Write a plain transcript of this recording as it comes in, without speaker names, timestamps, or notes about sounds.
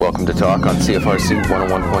Welcome to Talk on CFRC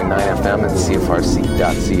 101.9 FM and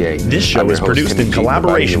CFRC.ca. This show is produced in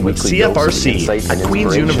collaboration with CFRC at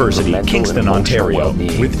Queen's University, Kingston, Ontario,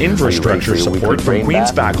 with infrastructure support from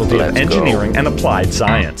Queen's Faculty of Engineering and Applied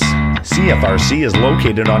Science. CFRC is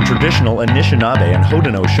located on traditional Anishinaabe and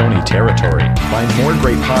Haudenosaunee territory. Find more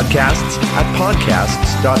great podcasts at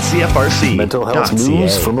podcasts.cfrc.ca. Mental health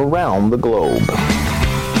news from around the globe.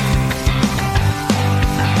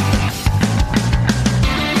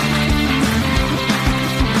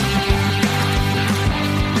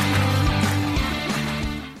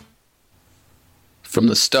 From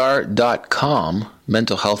thestar.com,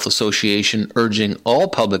 Mental Health Association urging all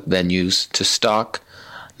public venues to stock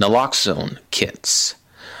naloxone kits.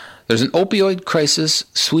 There's an opioid crisis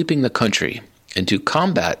sweeping the country, and to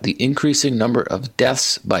combat the increasing number of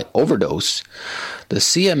deaths by overdose, the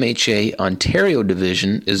CMHA Ontario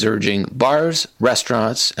Division is urging bars,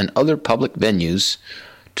 restaurants, and other public venues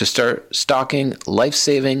to start stocking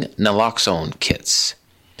life-saving naloxone kits.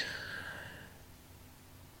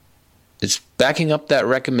 It's backing up that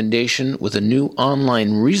recommendation with a new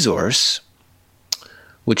online resource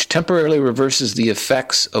which temporarily reverses the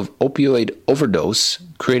effects of opioid overdose,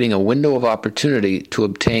 creating a window of opportunity to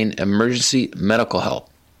obtain emergency medical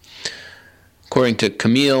help. According to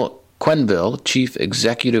Camille Quenneville, Chief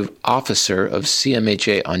Executive Officer of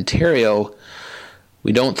CMHA Ontario,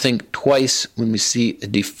 we don't think twice when we see a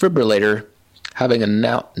defibrillator. Having a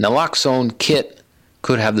naloxone kit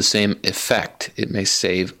could have the same effect. It may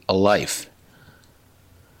save a life.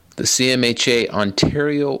 The CMHA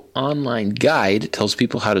Ontario online guide tells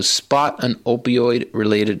people how to spot an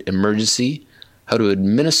opioid-related emergency, how to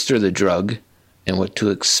administer the drug, and what to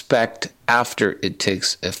expect after it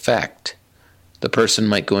takes effect. The person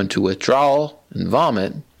might go into withdrawal and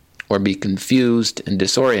vomit, or be confused and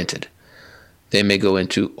disoriented. They may go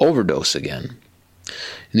into overdose again.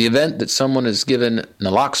 In the event that someone is given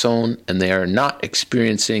naloxone and they are not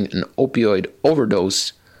experiencing an opioid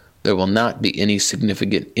overdose, there will not be any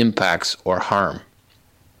significant impacts or harm.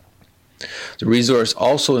 The resource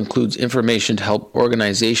also includes information to help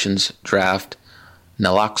organizations draft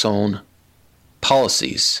naloxone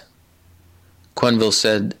policies. Quenneville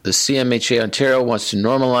said the CMHA Ontario wants to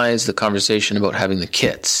normalize the conversation about having the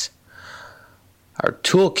kits. Our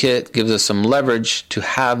toolkit gives us some leverage to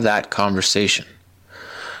have that conversation.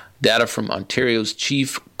 Data from Ontario's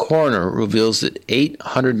chief coroner reveals that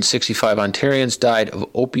 865 Ontarians died of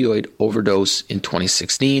opioid overdose in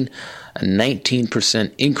 2016, a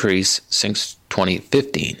 19% increase since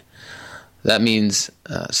 2015. That means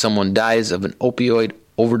someone dies of an opioid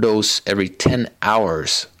overdose every 10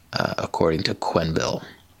 hours, according to Quenneville.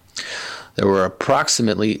 There were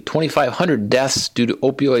approximately 2,500 deaths due to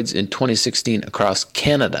opioids in 2016 across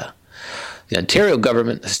Canada. The Ontario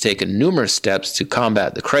government has taken numerous steps to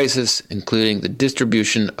combat the crisis, including the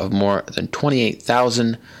distribution of more than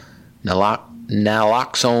 28,000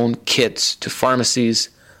 naloxone kits to pharmacies,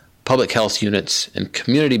 public health units, and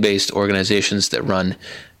community-based organizations that run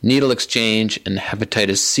needle exchange and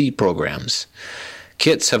hepatitis C programs.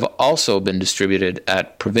 Kits have also been distributed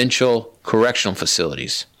at provincial correctional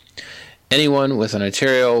facilities. Anyone with an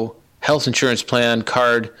Ontario health insurance plan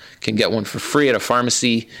card can get one for free at a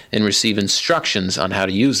pharmacy and receive instructions on how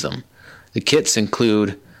to use them. The kits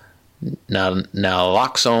include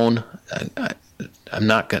naloxone.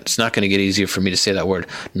 It's not going to get easier for me to say that word.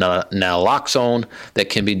 Naloxone that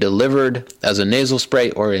can be delivered as a nasal spray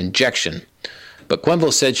or injection. But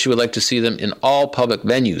Quenneville said she would like to see them in all public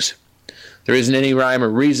venues. There isn't any rhyme or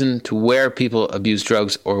reason to where people abuse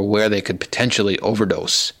drugs or where they could potentially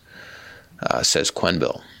overdose, says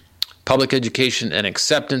Quenneville. Public education and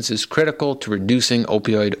acceptance is critical to reducing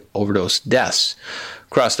opioid overdose deaths.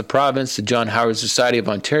 Across the province, the John Howard Society of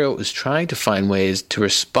Ontario is trying to find ways to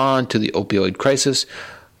respond to the opioid crisis,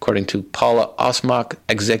 according to Paula Osmak,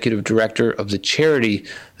 Executive Director of the charity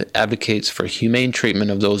that advocates for humane treatment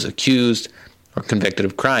of those accused or convicted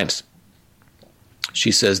of crimes.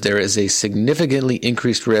 She says there is a significantly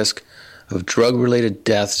increased risk of drug-related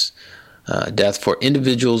death for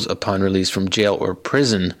individuals upon release from jail or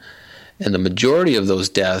prison, and the majority of those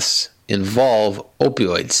deaths involve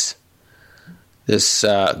opioids. This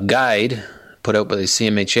guide put out by the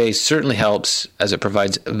CMHA certainly helps, as it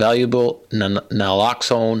provides valuable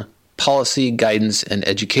naloxone policy, guidance, and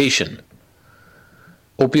education.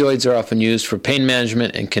 Opioids are often used for pain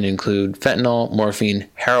management and can include fentanyl, morphine,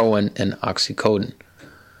 heroin, and oxycodone.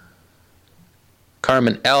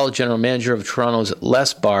 Carmen L., general manager of Toronto's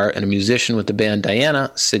Les Bar and a musician with the band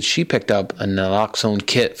Diana, said she picked up a naloxone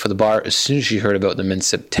kit for the bar as soon as she heard about them in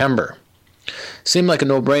September. Seemed like a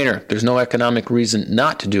no-brainer. There's no economic reason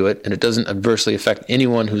not to do it, and it doesn't adversely affect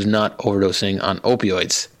anyone who's not overdosing on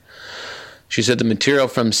opioids. She said the material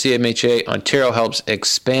from CMHA Ontario helps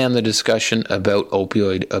expand the discussion about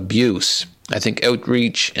opioid abuse. I think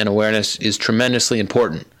outreach and awareness is tremendously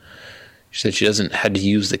important. She said she hasn't had to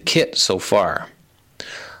use the kit so far.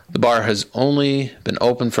 The bar has only been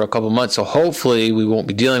open for a couple months, so hopefully we won't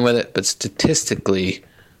be dealing with it, but statistically,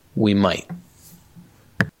 we might.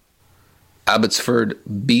 Abbotsford,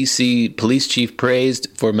 BC police chief praised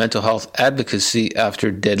for mental health advocacy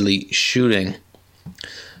after deadly shooting.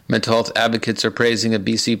 Mental health advocates are praising a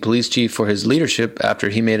BC police chief for his leadership after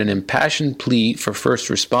he made an impassioned plea for first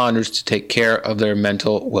responders to take care of their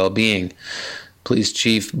mental well-being. Police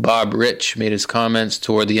Chief Bob Rich made his comments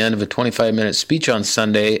toward the end of a 25-minute speech on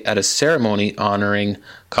Sunday at a ceremony honoring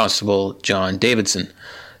Constable John Davidson.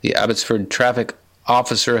 The Abbotsford traffic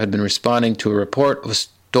officer had been responding to a report of a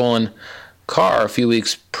stolen car a few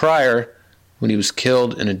weeks prior when he was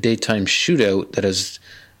killed in a daytime shootout that has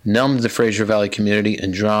numbed the Fraser Valley community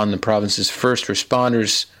and drawn the province's first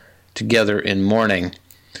responders together in mourning.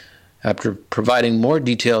 After providing more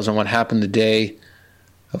details on what happened the day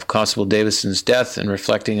of Constable Davidson's death and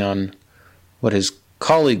reflecting on what his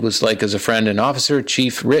colleague was like as a friend and officer,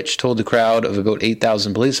 Chief Rich told the crowd of about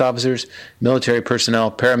 8,000 police officers, military personnel,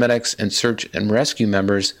 paramedics, and search and rescue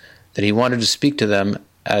members that he wanted to speak to them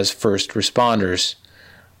as first responders.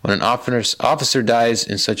 When an officer dies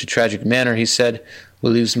in such a tragic manner, he said, we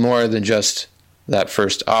lose more than just that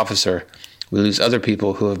first officer. We lose other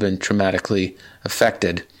people who have been traumatically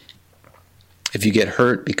affected. If you get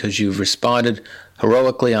hurt because you've responded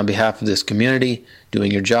heroically on behalf of this community,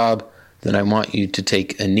 doing your job, then I want you to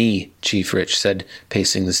take a knee, Chief Rich said,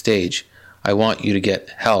 pacing the stage. I want you to get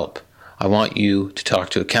help. I want you to talk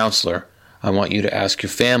to a counselor. I want you to ask your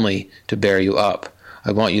family to bear you up.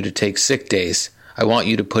 I want you to take sick days. I want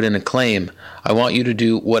you to put in a claim. I want you to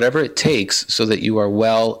do whatever it takes so that you are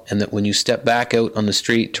well and that when you step back out on the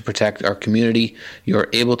street to protect our community, you are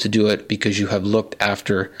able to do it because you have looked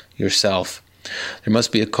after yourself. There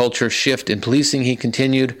must be a culture shift in policing, he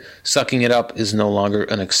continued. Sucking it up is no longer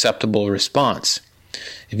an acceptable response.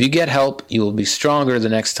 If you get help, you will be stronger the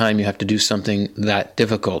next time you have to do something that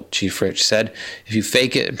difficult, Chief Rich said. If you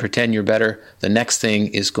fake it and pretend you're better, the next thing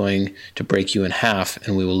is going to break you in half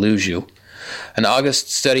and we will lose you. An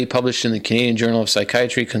August study published in the Canadian Journal of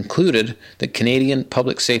Psychiatry concluded that Canadian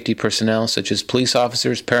public safety personnel, such as police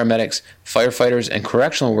officers, paramedics, firefighters, and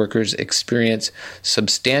correctional workers, experience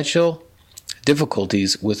substantial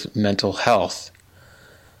difficulties with mental health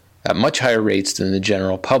at much higher rates than the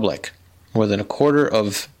general public. More than a quarter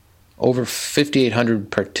of over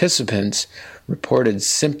 5,800 participants reported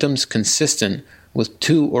symptoms consistent with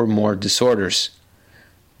 2 or more disorders.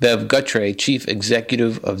 Bev Guttray, chief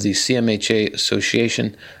executive of the CMHA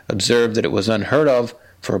Association, observed that it was unheard of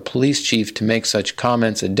for a police chief to make such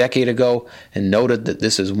comments a decade ago and noted that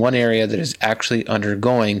this is one area that is actually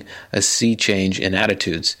undergoing a sea change in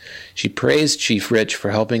attitudes. She praised Chief Rich for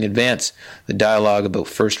helping advance the dialogue about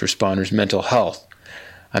first responders' mental health.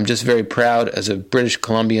 I'm just very proud as a British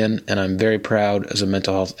Columbian, and I'm very proud as a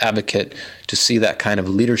mental health advocate to see that kind of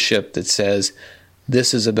leadership that says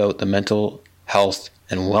this is about the mental health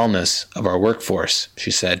and wellness of our workforce,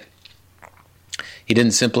 she said. He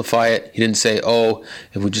didn't simplify it. He didn't say,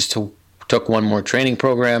 if we just took one more training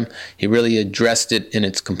program. He really addressed it in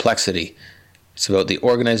its complexity. It's about the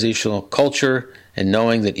organizational culture and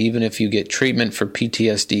knowing that even if you get treatment for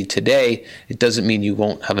PTSD today, it doesn't mean you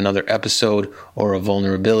won't have another episode or a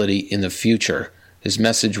vulnerability in the future. His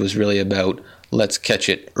message was really about, let's catch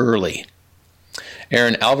it early.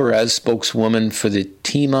 Erin Alvarez, spokeswoman for the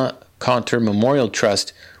Tima Conter Memorial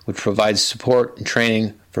Trust, which provides support and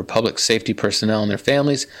training for public safety personnel and their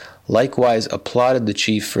families, likewise applauded the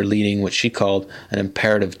chief for leading what she called an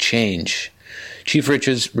imperative change. Chief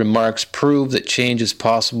Rich's remarks prove that change is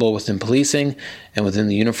possible within policing and within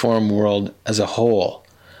the uniform world as a whole.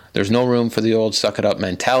 There's no room for the old suck-it-up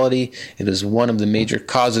mentality. It is one of the major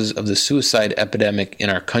causes of the suicide epidemic in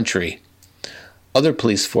our country. Other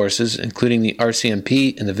police forces, including the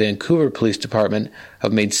RCMP and the Vancouver Police Department,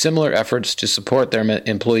 have made similar efforts to support their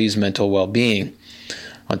employees' mental well-being.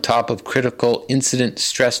 On top of critical incident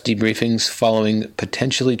stress debriefings following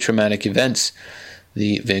potentially traumatic events,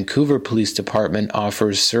 the Vancouver Police Department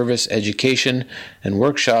offers service education and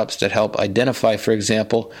workshops that help identify, for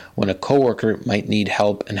example, when a coworker might need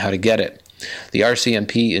help and how to get it. The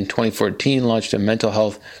RCMP in 2014 launched a mental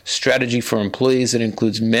health strategy for employees that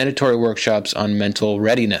includes mandatory workshops on mental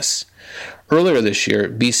readiness. Earlier this year,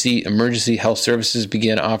 BC Emergency Health Services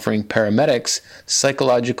began offering paramedics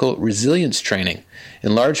psychological resilience training,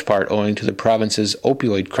 in large part owing to the province's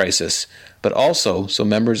opioid crisis, but also so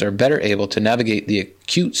members are better able to navigate the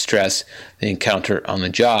acute stress they encounter on the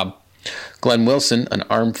job. Glenn Wilson, an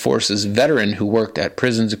armed forces veteran who worked at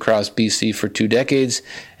prisons across BC for 2 decades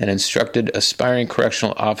and instructed aspiring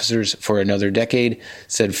correctional officers for another decade,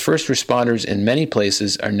 said first responders in many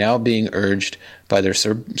places are now being urged by their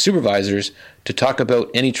supervisors to talk about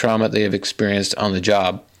any trauma they have experienced on the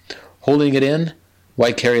job. Holding it in?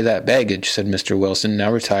 Why carry that baggage, said Mr. Wilson,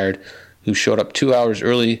 now retired, who showed up 2 hours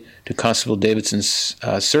early to Constable Davidson's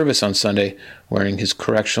service on Sunday wearing his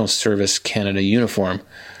Correctional Service Canada uniform.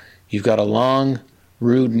 You've got a long,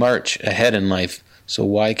 rude march ahead in life, so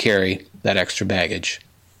why carry that extra baggage?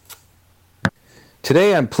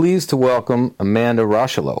 Today I'm pleased to welcome Amanda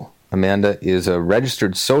Rocheleau. Amanda is a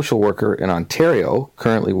registered social worker in Ontario,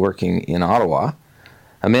 currently working in Ottawa.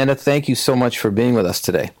 Amanda, thank you so much for being with us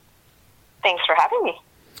today. Thanks for having me.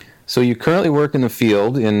 So you currently work in the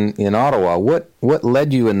field in Ottawa. What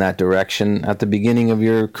led you in that direction at the beginning of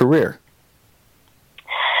your career?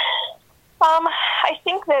 I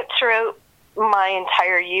think that throughout my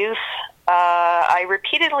entire youth, I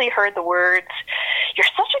repeatedly heard the words, "You're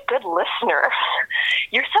such a good listener.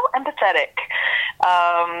 You're so empathetic."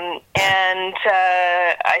 And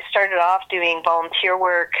I started off doing volunteer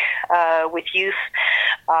work with youth.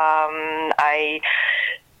 I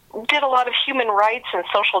did a lot of human rights and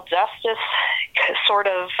social justice, sort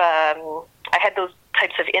of. I had those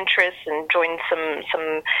types of interests and joined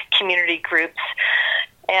some community groups.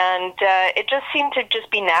 And it just seemed to just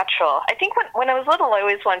be natural. I think when I was little, I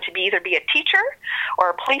always wanted to either be a teacher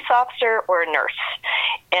or a police officer or a nurse.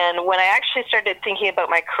 And when I actually started thinking about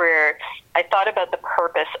my career, I thought about the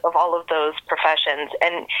purpose of all of those professions.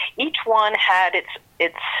 And each one had its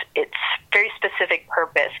very specific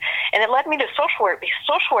purpose. And it led me to social work, because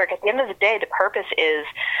social work, at the end of the day, the purpose is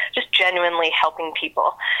just genuinely helping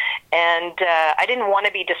people. And I didn't want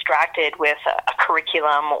to be distracted with a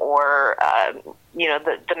curriculum or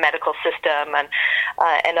the medical system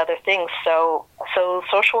and other things. So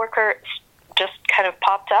social worker just kind of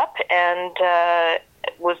popped up and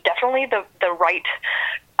was definitely the right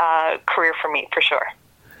career for me, for sure.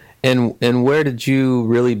 And where did you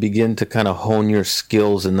really begin to kind of hone your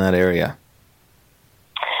skills in that area?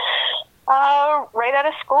 Right out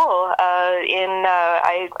of school.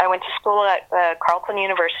 I went to school at Carleton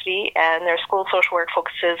University, and their school of social work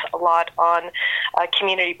focuses a lot on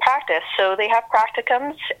community practice. So they have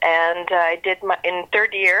practicums, and in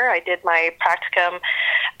third year, I did my practicum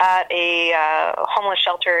at a homeless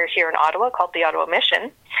shelter here in Ottawa called the Ottawa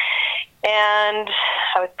Mission. And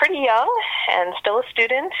I was pretty young and still a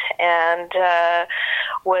student, and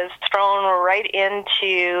was thrown right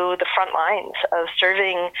into the front lines of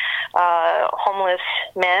serving homeless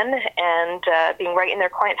men and being right in their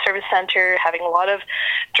client service center, having a lot of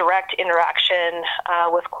direct interaction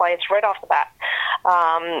with clients right off the bat.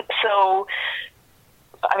 So,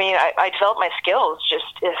 I mean, I developed my skills just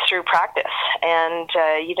through practice, and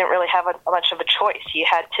you didn't really have much of a choice. You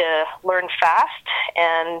had to learn fast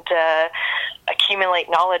and accumulate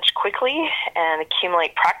knowledge quickly and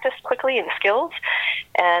accumulate practice quickly and skills.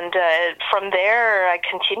 And from there, I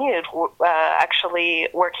continued actually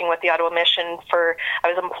working with the Ottawa Mission I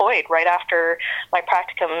was employed right after my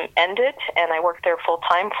practicum ended, and I worked there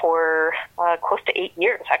full-time for close to 8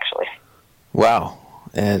 years, actually. Wow.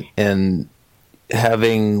 And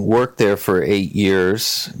having worked there for 8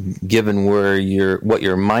 years, given what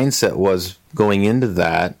your mindset was going into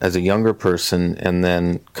that as a younger person, and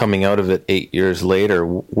then coming out of it 8 years later,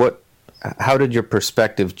 how did your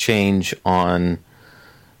perspective change on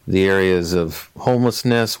the areas of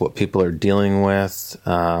homelessness, what people are dealing with,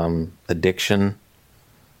 addiction?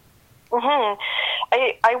 Mm-hmm.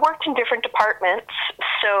 I worked in different departments,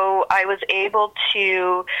 so I was able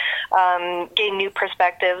to gain new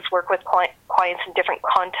perspectives, work with clients in different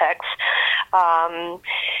contexts,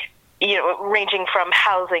 ranging from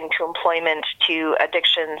housing to employment to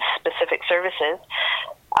addiction-specific services.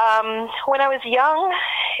 When I was young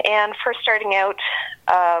and first starting out,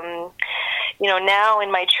 now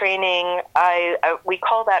in my training, we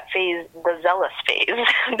call that phase the zealous phase.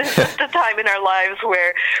 This is the time in our lives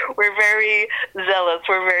where we're very zealous,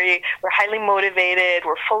 we're highly motivated,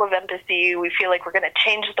 we're full of empathy, we feel like we're going to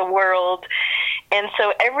change the world. And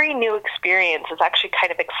so every new experience is actually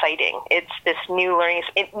kind of exciting. It's this new learning.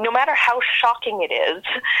 No matter how shocking it is,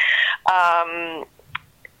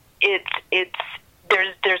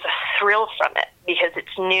 there's a thrill from it because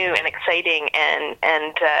it's new and exciting, and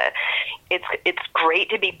it's great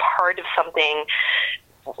to be part of something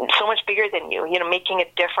so much bigger than you, making a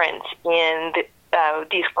difference in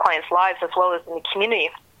these clients' lives as well as in the community.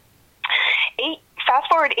 Fast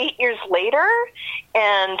forward 8 years later,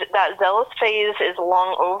 and that zealous phase is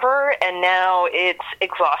long over, and now it's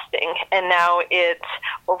exhausting, and now it's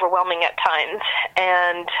overwhelming at times.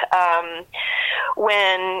 And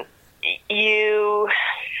when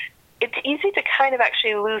it's easy to kind of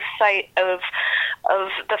actually lose sight of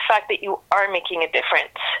the fact that you are making a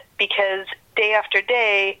difference, because day after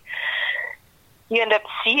day, you end up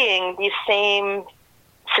seeing these same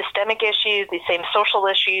systemic issues, these same social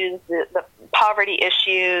issues, the poverty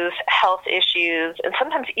issues, health issues, and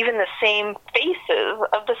sometimes even the same faces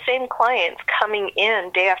of the same clients coming in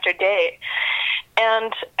day after day.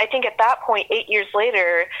 And I think at that point, 8 years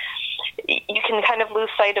later, you can kind of lose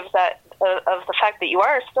sight of that, of the fact that you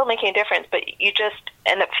are still making a difference, but you just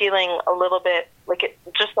end up feeling a little bit like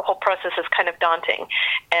just the whole process is kind of daunting,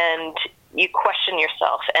 and you question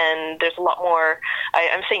yourself, and there's a lot more.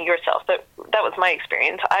 I'm saying yourself, but that was my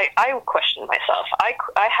experience. I questioned myself.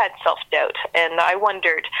 I had self-doubt, and I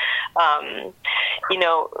wondered,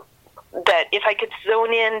 that if I could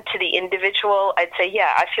zone in to the individual, I'd say,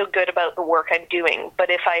 yeah, I feel good about the work I'm doing. But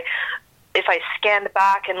if I scanned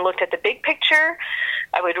back and looked at the big picture,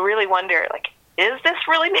 I would really wonder, like, is this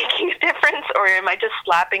really making a difference, or am I just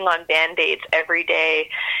slapping on Band-Aids every day?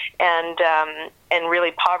 And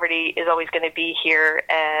really, poverty is always going to be here,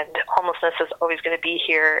 and homelessness is always going to be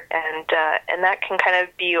here, and that can kind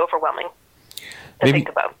of be overwhelming to think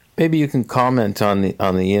about. Maybe you can comment on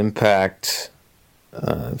the impact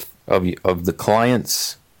of the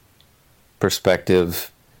client's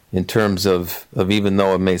perspective in terms of even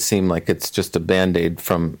though it may seem like it's just a Band-Aid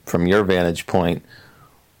from your vantage point,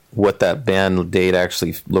 what that Band-Aid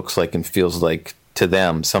actually looks like and feels like to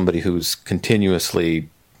them, somebody who's continuously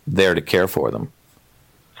there to care for them.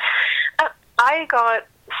 I got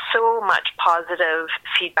so much positive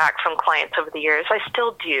feedback from clients over the years. I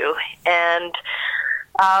still do. And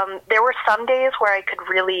there were some days where I could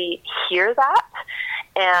really hear that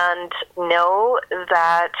and know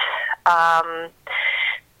that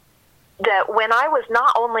that when I was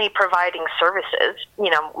not only providing services,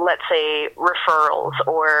 let's say referrals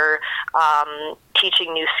or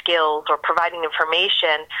teaching new skills or providing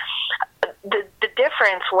information, the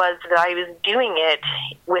difference was that I was doing it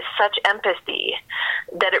with such empathy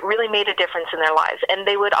that it really made a difference in their lives. And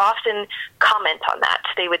they would often comment on that.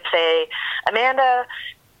 They would say, Amanda,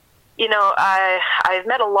 I've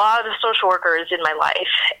met a lot of social workers in my life,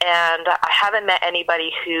 and I haven't met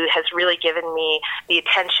anybody who has really given me the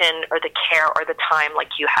attention or the care or the time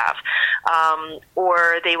like you have.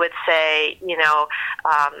 Or they would say,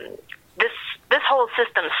 this whole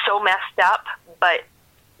system's so messed up, but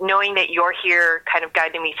knowing that you're here kind of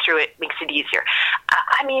guiding me through it makes it easier.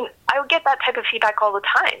 I would get that type of feedback all the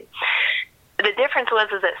time. The difference was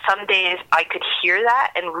that some days I could hear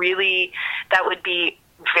that, and really that would be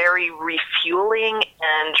very refueling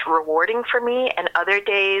and rewarding for me, and other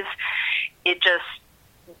days it just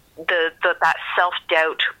that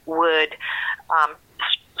self-doubt would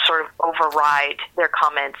sort of override their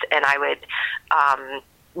comments, and I would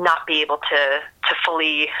not be able to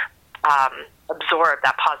fully absorb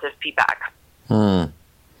that positive feedback.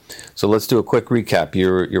 So let's do a quick recap.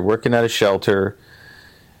 You're working at a shelter.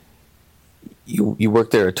 You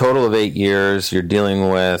worked there a total of 8 years. You're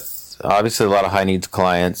dealing with obviously a lot of high needs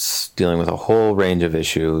clients, dealing with a whole range of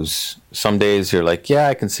issues. Some days you're like, yeah,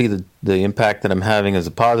 I can see the impact that I'm having is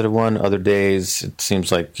a positive one. Other days it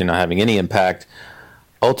seems like you're not having any impact.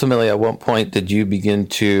 Ultimately, at what point did you begin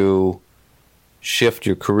to shift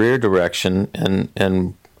your career direction,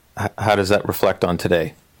 and how does that reflect on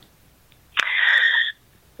today?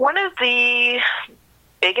 One of the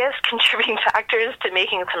biggest contributing factors to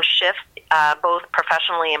making some shift, both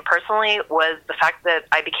professionally and personally, was the fact that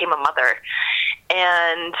I became a mother.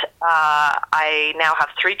 And I now have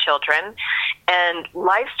 3 children, and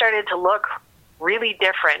life started to look really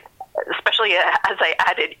different, especially as I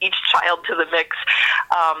added each child to the mix.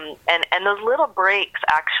 And those little breaks,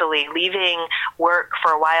 actually, leaving work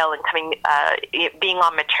for a while and being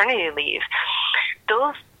on maternity leave,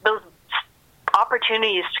 those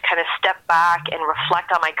opportunities to kind of step back and reflect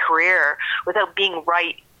on my career without being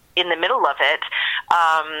right in the middle of it,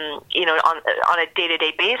 on a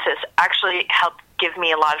day-to-day basis, actually helped give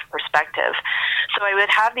me a lot of perspective. So I would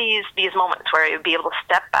have these moments where I would be able to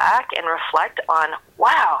step back and reflect on,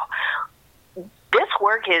 wow, this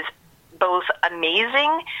work is both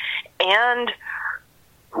amazing and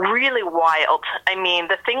really wild. I mean,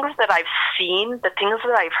 the things that I've seen, the things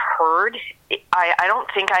that I've heard, I don't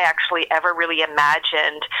think I actually ever really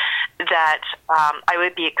imagined that I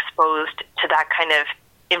would be exposed to that kind of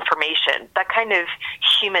information, that kind of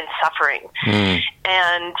human suffering.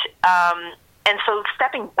 And so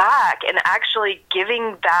stepping back and actually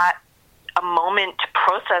giving that a moment to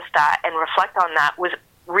process that and reflect on that was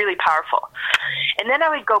really powerful. And then I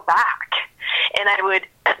would go back and I would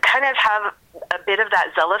kind of have a bit of that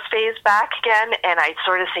zealous phase back again, and I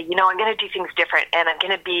sort of say, I'm going to do things different, and I'm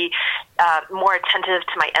going to be more attentive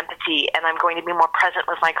to my empathy, and I'm going to be more present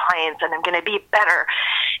with my clients, and I'm going to be better.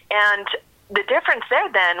 And the difference there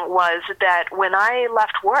then was that when I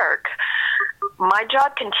left work, my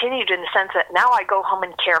job continued in the sense that now I go home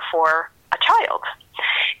and care for a child.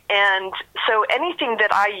 And so anything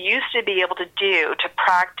that I used to be able to do to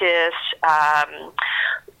practice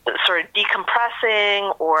sort of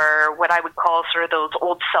decompressing, or what I would call sort of those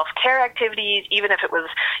old self-care activities, even if it was,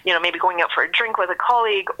 maybe going out for a drink with a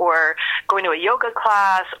colleague, or going to a yoga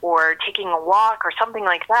class, or taking a walk, or something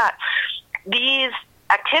like that, these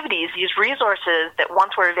activities, these resources that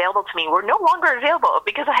once were available to me were no longer available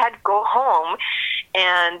because I had to go home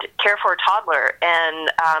and care for a toddler,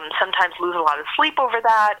 and sometimes lose a lot of sleep over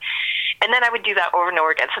that. And then I would do that over and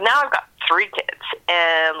over again. So now I've got 3 kids,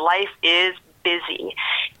 and life is busy.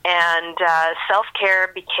 And self-care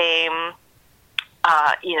became,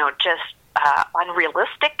 just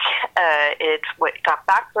unrealistic. It got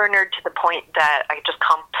backburnered to the point that I just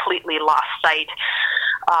completely lost sight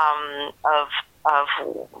of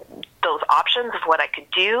those options of what I could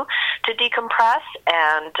do to decompress,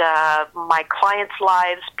 and my clients'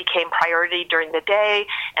 lives became priority during the day,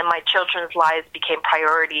 and my children's lives became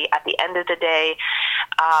priority at the end of the day,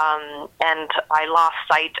 and I lost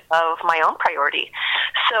sight of my own priority.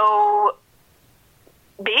 So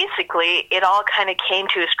basically, it all kind of came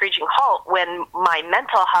to a screeching halt when my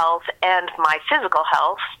mental health and my physical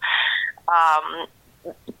health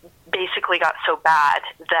basically got so bad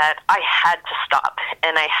that I had to stop,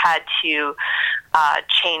 and I had to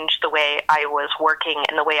change the way I was working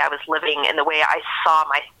and the way I was living and the way I saw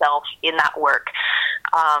myself in that work,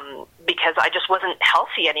 because I just wasn't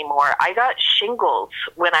healthy anymore. I got shingles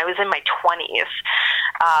when I was in my 20s.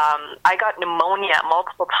 I got pneumonia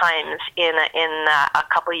multiple times in a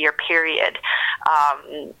couple-year period.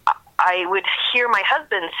 I would hear my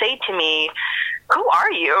husband say to me, "Who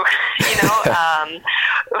are you?"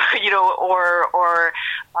 or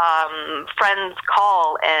friends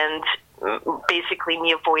call, and basically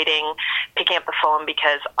me avoiding picking up the phone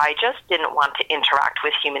because I just didn't want to interact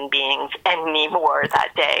with human beings anymore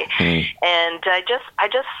that day. And I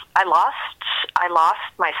lost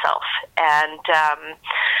myself. And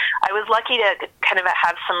I was lucky to kind of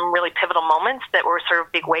have some really pivotal moments that were sort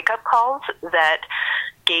of big wake-up calls that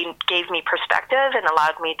gave me perspective and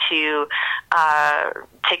allowed me to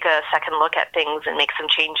take a second look at things and make some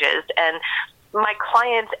changes. And my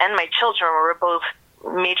clients and my children were both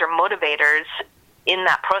major motivators in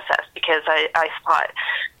that process, because I thought,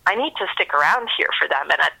 I need to stick around here for them.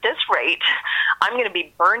 And at this rate, I'm going to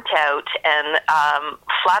be burnt out and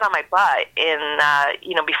flat on my butt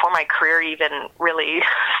before my career even really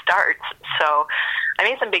starts. So I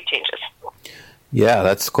made some big changes. Yeah,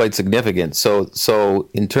 that's quite significant. So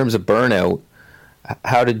in terms of burnout,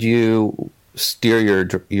 how did you steer your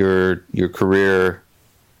career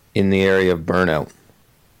in the area of burnout?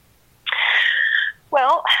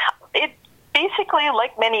 Well, it basically,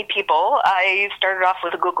 like many people, I started off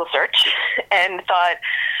with a Google search and thought,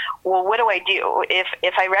 well, what do I do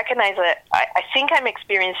if I recognize that I think I'm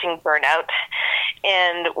experiencing burnout,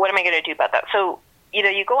 and what am I going to do about that? So,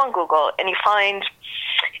 you go on Google and you find,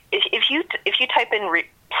 if you type in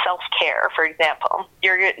self-care, for example,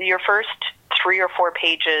 your first 3 or 4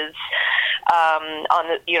 pages on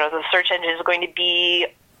the search engine is going to be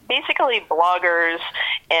basically bloggers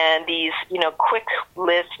and these, quick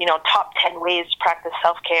lists, top 10 ways to practice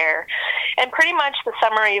self-care. And pretty much the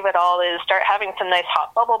summary of it all is start having some nice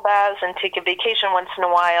hot bubble baths and take a vacation once in a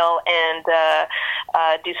while and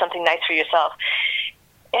do something nice for yourself.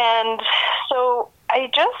 And so I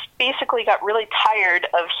just basically got really tired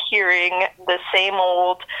of hearing the same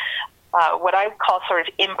old, what I would call sort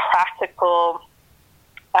of impractical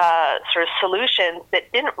sort of solutions that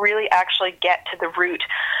didn't really actually get to the root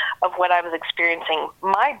of what I was experiencing.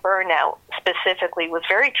 My burnout specifically was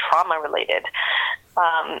very trauma related.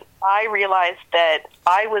 I realized that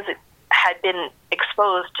I had been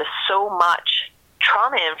exposed to so much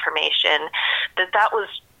trauma information that was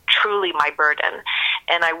truly my burden,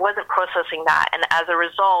 and I wasn't processing that. And as a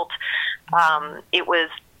result, it was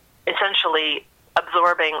essentially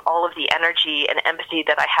absorbing all of the energy and empathy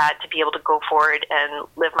that I had to be able to go forward and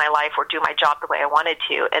live my life or do my job the way I wanted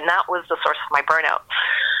to. And that was the source of my burnout.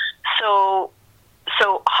 So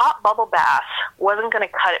hot bubble bath wasn't going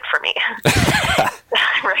to cut it for me.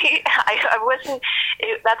 right? I wasn't,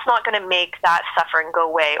 that's not going to make that suffering go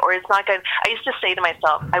away, or it's not going to, I used to say to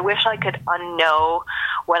myself, I wish I could unknow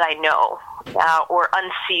what I know, or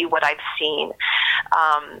unsee what I've seen.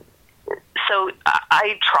 So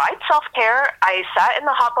I tried self-care. I sat in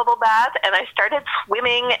the hot bubble bath, and I started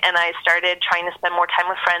swimming, and I started trying to spend more time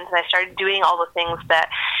with friends, and I started doing all the things that,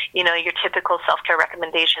 your typical self-care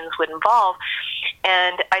recommendations would involve.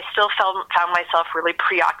 And I still found myself really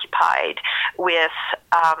preoccupied with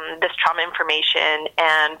this trauma information,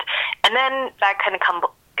 and then that kind of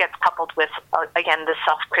gets coupled with, again, the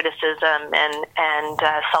self-criticism and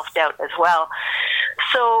self-doubt as well.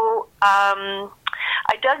 So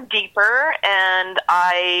I dug deeper, and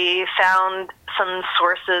I found some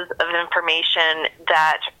sources of information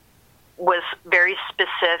that was very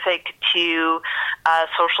specific to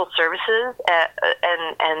social services,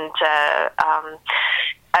 and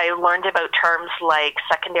I learned about terms like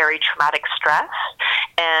secondary traumatic stress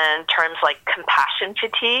and terms like compassion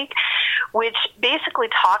fatigue, which basically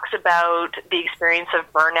talks about the experience of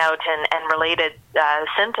burnout and related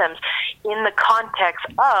symptoms in the context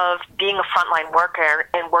of being a frontline worker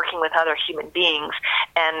and working with other human beings,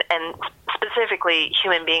 and specifically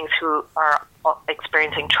human beings who are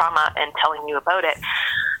experiencing trauma and telling you about it.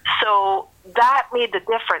 So that made the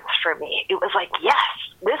difference for me. It was like, yes,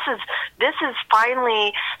 this is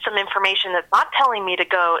finally some information that's not telling me to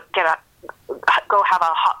go have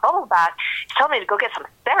a hot bubble bath. It's telling me to go get some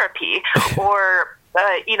therapy or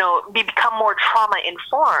become more trauma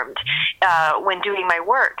informed when doing my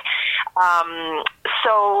work.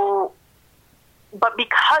 But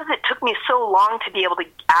because it took me so long to be able to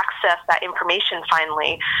access that information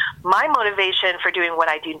finally, my motivation for doing what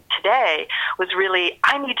I do today was really,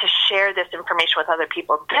 I need to share this information with other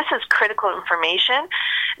people. This is critical information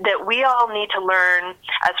that we all need to learn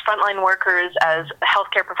as frontline workers, as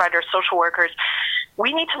healthcare providers, social workers.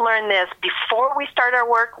 We need to learn this before we start our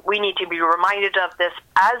work. We need to be reminded of this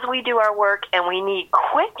as we do our work, and we need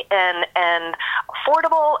quick and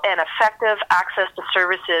affordable and effective access to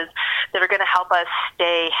services that are going to help us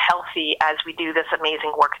stay healthy as we do this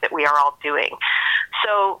amazing work that we are all doing.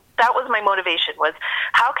 So that was my motivation, was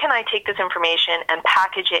how can I take this information and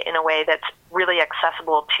package it in a way that's really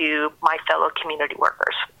accessible to my fellow community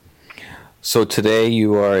workers. So today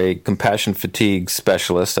you are a compassion fatigue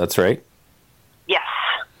specialist, that's right? Yes.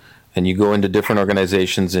 And you go into different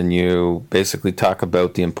organizations and you basically talk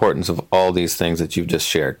about the importance of all these things that you've just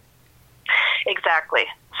shared. Exactly.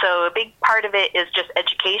 So a big part of it is just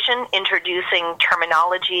education, introducing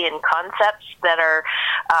terminology and concepts that are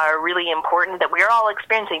really important that we're all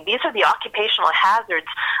experiencing. These are the occupational hazards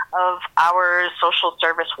of our social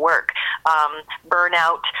service work.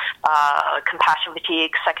 Burnout, compassion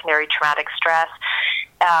fatigue, secondary traumatic stress.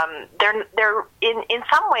 They're in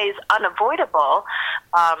some ways unavoidable.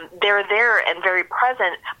 They're there and very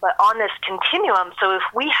present, but on this continuum. So if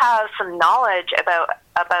we have some knowledge about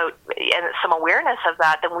and some awareness of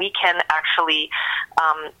that, then we can actually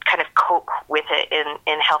kind of cope with it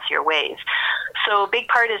in healthier ways. So a big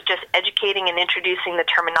part is just educating and introducing the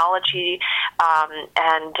terminology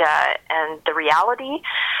and the reality,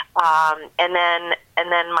 and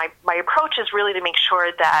then my approach is really to make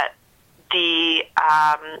sure that the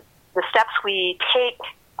steps we take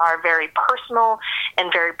are very personal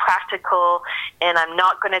and very practical, and I'm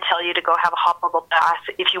not going to tell you to go have a hot bubble bath.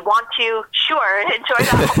 If you want to, sure, enjoy that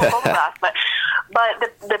hot bubble bath, but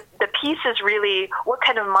the piece is really, what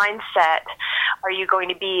kind of mindset are you going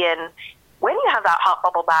to be in when you have that hot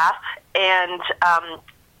bubble bath? And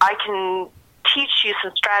I can teach you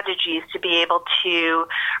some strategies to be able to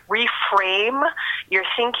reframe your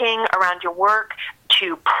thinking around your work,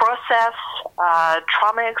 to process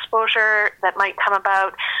trauma exposure that might come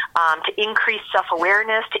about, to increase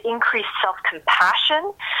self-awareness, to increase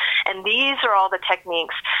self-compassion. And these are all the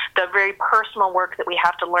techniques, the very personal work that we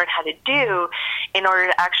have to learn how to do in order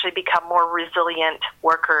to actually become more resilient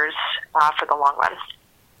workers for the long run.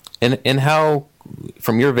 And how,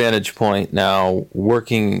 from your vantage point now,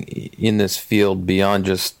 working in this field beyond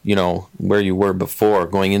just, where you were before,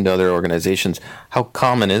 going into other organizations, how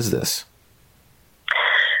common is this?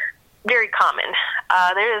 Very common.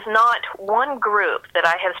 There is not one group that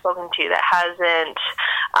I have spoken to that hasn't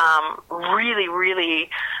really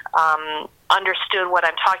understood what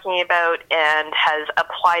I'm talking about and has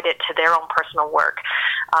applied it to their own personal work.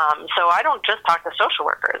 So I don't just talk to social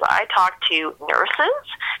workers. I talk to nurses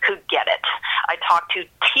who get it. I talk to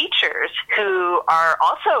teachers who are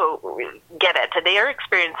also get it. They are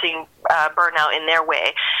experiencing burnout in their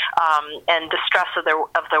way, and the stress of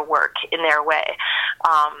their work in their way.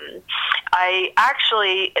 I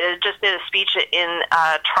actually just did a speech in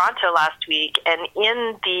Toronto last week, and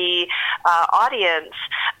in the audience,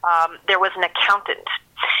 there was an accountant.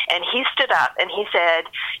 And he stood up and he said,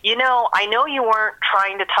 I know you weren't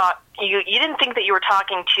trying to talk, you didn't think that you were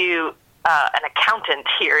talking to an accountant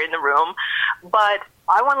here in the room, but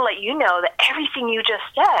I want to let you know that everything you just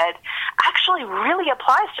said actually really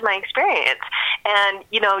applies to my experience. And,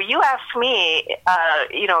 you asked me,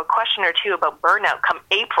 a question or two about burnout come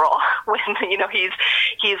April when,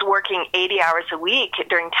 he's working 80 hours a week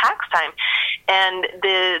during tax time. And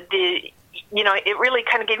it really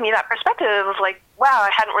kind of gave me that perspective of like, wow,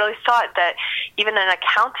 I hadn't really thought that even an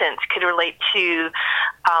accountant could relate to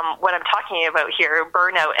what I'm talking about here,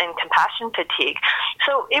 burnout and compassion fatigue.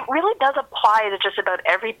 So it really does apply to just about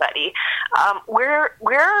everybody. We're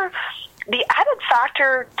the added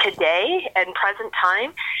factor today and present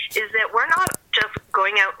time is that we're not just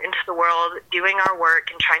going out into the world, doing our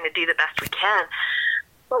work and trying to do the best we can,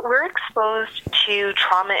 but we're exposed to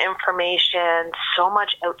trauma information so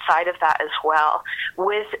much outside of that as well.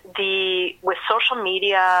 With social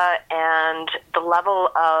media and the level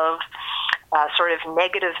of sort of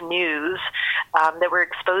negative news that we're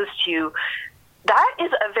exposed to, that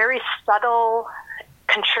is a very subtle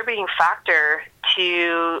contributing factor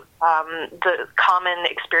to the common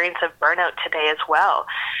experience of burnout today as well.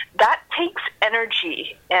 That takes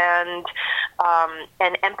energy and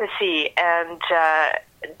empathy and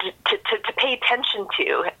to pay attention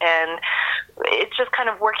to, and it's just kind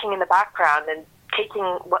of working in the background and taking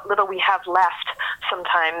what little we have left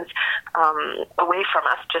sometimes away from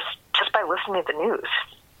us just by listening to the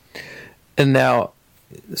news. And now,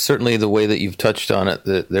 certainly the way that you've touched on it,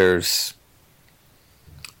 that there's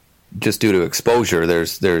just due to exposure,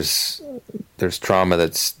 there's trauma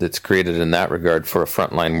that's created in that regard for a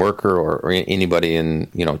frontline worker or anybody in,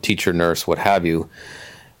 teacher, nurse, what have you,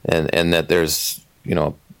 and that there's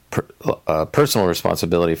a personal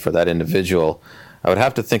responsibility for that individual. I would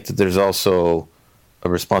have to think that there's also a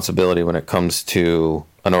responsibility when it comes to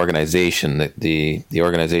an organization, that the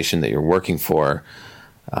organization that you're working for,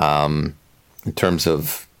 in terms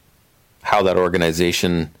of how that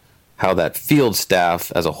organization, how that field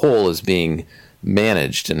staff as a whole is being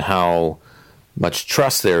managed, and how much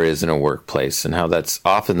trust there is in a workplace, and how that's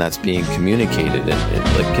being communicated.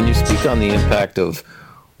 And can you speak on the impact of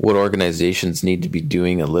what organizations need to be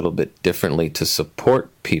doing a little bit differently to support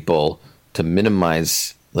people to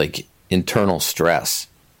minimize internal stress?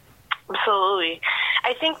 Absolutely.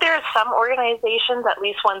 I think there are some organizations, at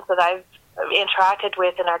least ones that I've interacted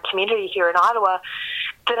with in our community here in Ottawa,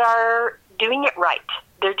 that are doing it right.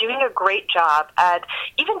 They're doing a great job at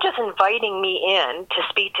even just inviting me in to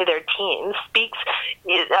speak to their teams, speaks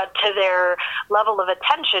to their level of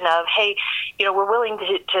attention of, hey, we're willing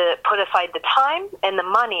to put aside the time and the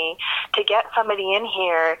money to get somebody in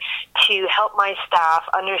here to help my staff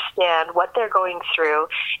understand what they're going through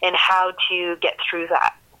and how to get through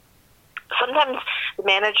that. Sometimes the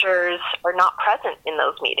managers are not present in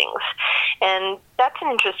those meetings, and that's an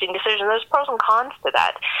interesting decision. There's pros and cons to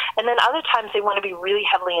that. And then other times they want to be really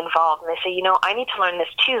heavily involved, and they say, I need to learn this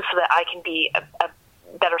too so that I can be a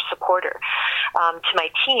better supporter to my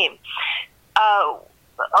team.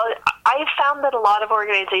 I've found that a lot of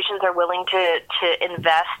organizations are willing to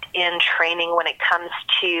invest in training when it comes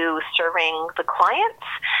to serving the clients,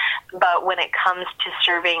 but when it comes to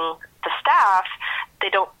serving the staff, they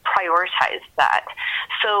don't prioritize that.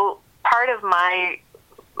 So part of my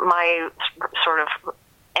sort of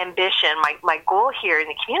ambition, my goal here in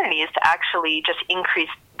the community is to actually just increase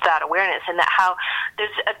that awareness, and that how there's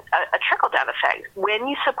a trickle-down effect. When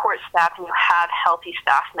you support staff and you have healthy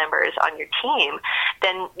staff members on your team,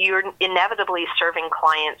 then you're inevitably serving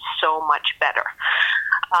clients so much better.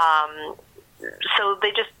 So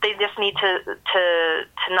they just need to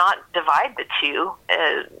not divide the two,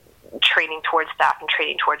 training towards staff and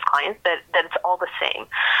training towards clients, that it's all the same.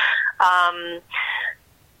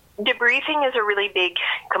 Debriefing is a really big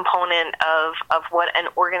component of what an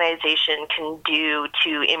organization can do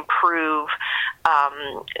to improve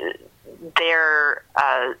their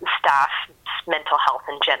staff's mental health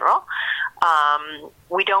in general.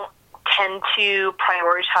 We don't tend to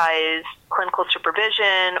prioritize clinical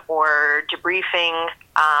supervision or debriefing.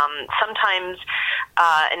 Sometimes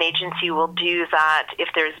an agency will do that if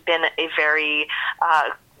there's been a very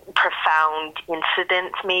profound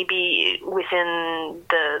incident maybe within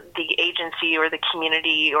the agency or the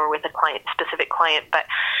community or with a specific client, but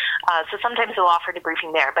so sometimes they'll offer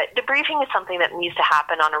debriefing there. But debriefing is something that needs to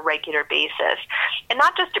happen on a regular basis, and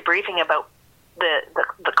not just debriefing about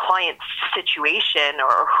the client's situation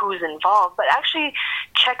or who's involved, but actually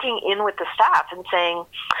checking in with the staff and saying,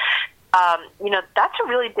 that's a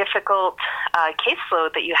really difficult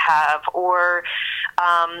caseload that you have, or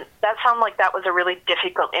that sounds like that was a really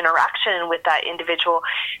difficult interaction with that individual.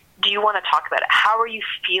 Do you want to talk about it? How are you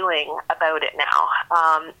feeling about it now?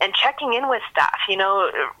 And checking in with staff.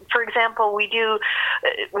 For example, we do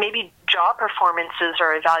maybe job performances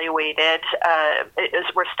are evaluated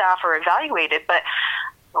where staff are evaluated, but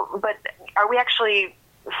are we actually,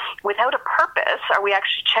 without a purpose, are we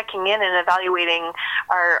actually checking in and evaluating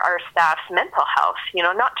our staff's mental health,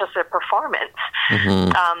 not just their performance?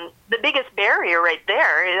 Mm-hmm. The biggest barrier right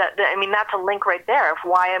there, that's a link right there of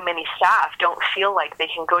why many staff don't feel like they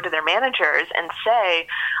can go to their managers and say,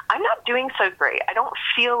 I'm not doing so great. I don't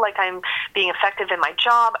feel like I'm being effective in my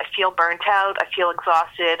job. I feel burnt out. I feel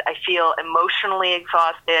exhausted. I feel emotionally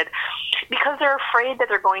exhausted, because they're afraid that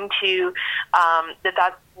they're going to,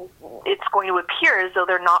 it's going to appear as though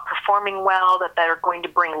they're not performing well, that they're going to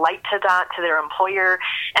bring light to that, to their employer.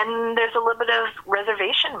 And there's a little bit of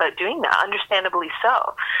reservation about doing that, understandably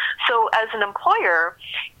so. So as an employer,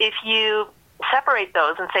 if you separate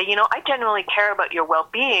those and say, I genuinely care about your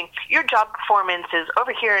well-being, your job performance is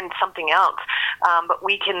over here in something else, but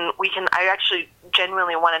I actually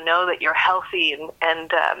genuinely want to know that you're healthy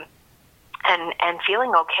and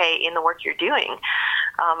feeling okay in the work you're doing.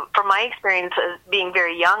 From my experience as being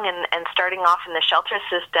very young and starting off in the shelter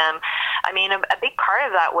system, a big part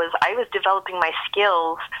of that was I was developing my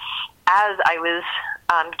skills as I was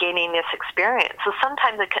gaining this experience. So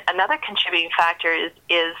sometimes another contributing factor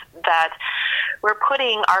is that we're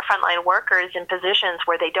putting our frontline workers in positions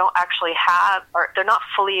where they don't actually have, or they're not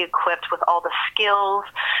fully equipped with all the skills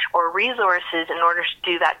or resources in order to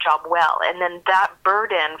do that job well. And then that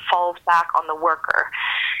burden falls back on the worker.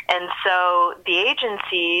 And so the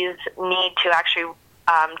agencies need to actually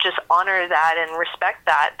just honor that and respect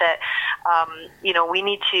that we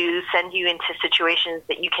need to send you into situations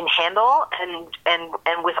that you can handle and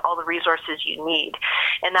with all the resources you need.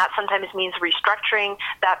 And that sometimes means restructuring.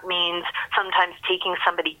 That means sometimes taking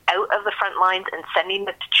somebody out of the front lines and sending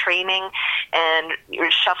them to training, and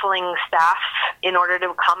you're shuffling staff in order to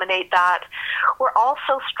accommodate that. We're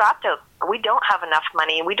also strapped out. We don't have enough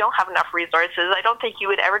money. We don't have enough resources. I don't think you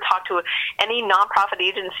would ever talk to any nonprofit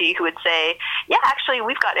agency who would say, yeah, actually,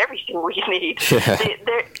 we've got everything we need.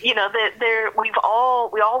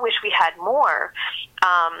 We all wish we had more,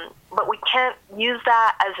 but we can't use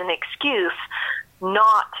that as an excuse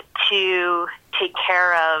not to take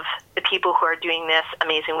care of the people who are doing this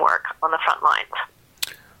amazing work on the front lines.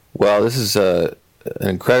 Well, this is an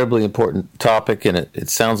incredibly important topic, and it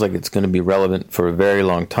sounds like it's going to be relevant for a very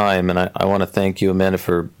long time. And I want to thank you, Amanda,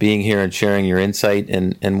 for being here and sharing your insight.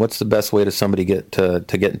 And what's the best way to somebody get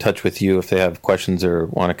in touch with you if they have questions or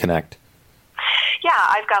want to connect? Yeah,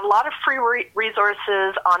 I've got a lot of free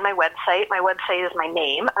resources on my website. My website is my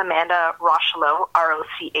name, Amanda Rocheleau,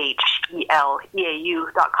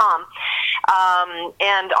 ROCHELEAU.com.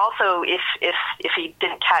 And also, if you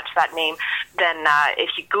didn't catch that name, then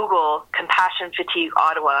if you Google Compassion Fatigue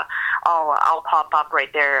Ottawa, I'll pop up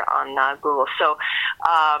right there on Google. So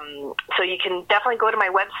you can definitely go to my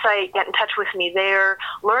website, get in touch with me there,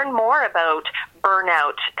 learn more about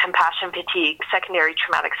burnout, compassion fatigue, secondary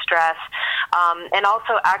traumatic stress, and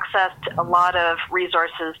also accessed a lot of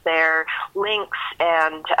resources there, links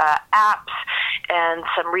and apps and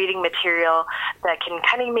some reading material that can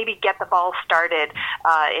kind of maybe get the ball started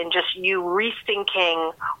in just you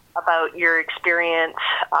rethinking about your experience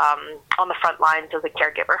on the front lines as a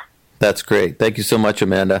caregiver. That's great. Thank you so much,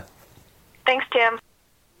 Amanda. Thanks, Tim.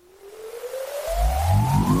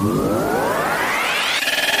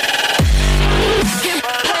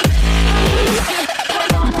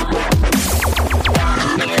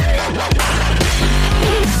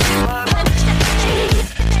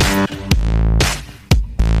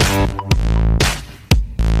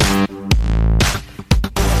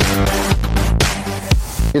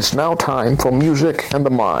 It's now time for Music and the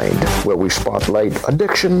Mind, where we spotlight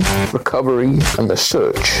addiction, recovery, and the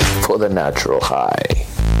search for the natural high.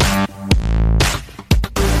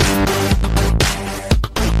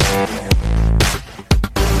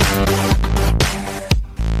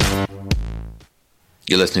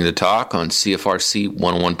 You're listening to Talk on CFRC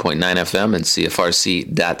 101.9 FM and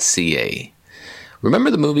CFRC.ca. Remember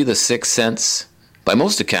the movie The Sixth Sense? By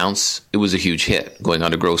most accounts, it was a huge hit, going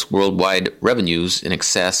on to gross worldwide revenues in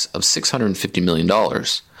excess of $650 million.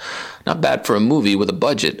 Not bad for a movie with a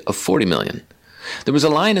budget of $40 million. There was a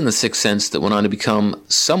line in The Sixth Sense that went on to become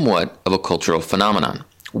somewhat of a cultural phenomenon,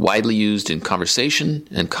 widely used in conversation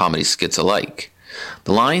and comedy skits alike.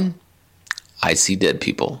 The line, "I see dead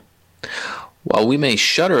people." While we may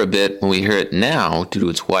shudder a bit when we hear it now due to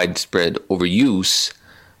its widespread overuse,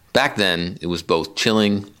 Back then, it was both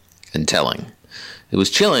chilling and telling. It was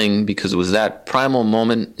chilling because it was that primal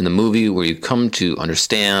moment in the movie where you come to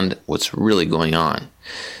understand what's really going on.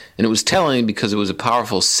 And it was telling because it was a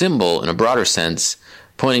powerful symbol in a broader sense,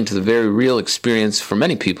 pointing to the very real experience for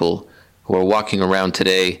many people who are walking around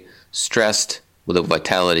today stressed, without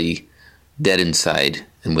vitality, dead inside,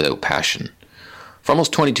 and without passion. For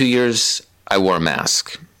almost 22 years, I wore a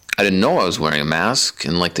mask. I didn't know I was wearing a mask,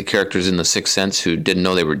 and like the characters in The Sixth Sense who didn't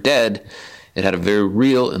know they were dead, it had a very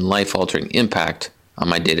real and life-altering impact on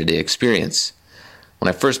my day-to-day experience. When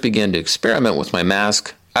I first began to experiment with my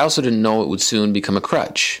mask, I also didn't know it would soon become a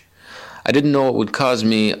crutch. I didn't know it would cause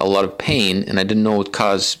me a lot of pain, and I didn't know it would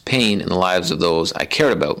cause pain in the lives of those I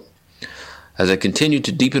cared about. As I continued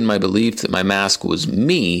to deepen my belief that my mask was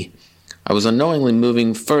me, I was unknowingly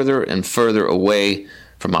moving further and further away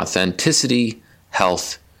from authenticity,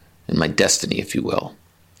 health, and my destiny, if you will.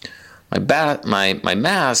 My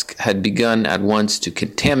mask had begun at once to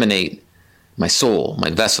contaminate my soul,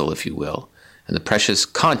 my vessel, if you will, and the precious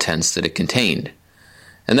contents that it contained.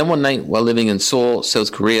 And then one night, while living in Seoul,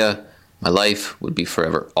 South Korea, my life would be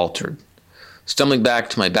forever altered. Stumbling back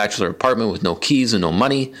to my bachelor apartment with no keys and no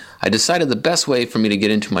money, I decided the best way for me to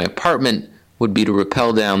get into my apartment would be to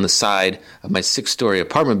rappel down the side of my 6-story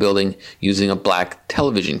apartment building using a black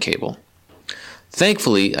television cable.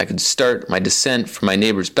 Thankfully, I could start my descent from my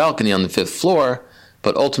neighbor's balcony on the 5th floor,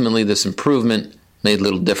 but ultimately this improvement made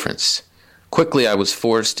little difference. Quickly, I was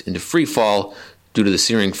forced into free fall due to the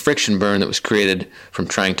searing friction burn that was created from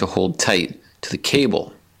trying to hold tight to the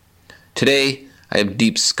cable. Today, I have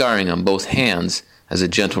deep scarring on both hands as a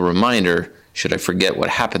gentle reminder should I forget what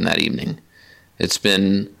happened that evening. It's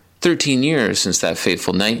been 13 years since that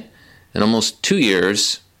fateful night, and almost 2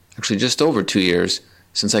 years, actually just over 2 years,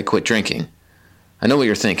 since I quit drinking. I know what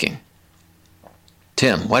you're thinking.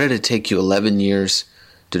 Tim, why did it take you 11 years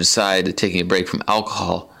to decide that taking a break from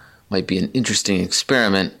alcohol might be an interesting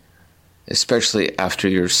experiment, especially after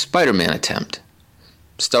your Spider-Man attempt?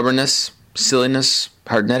 Stubbornness, silliness,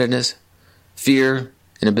 hard-nettedness, fear,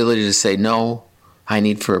 inability to say no, high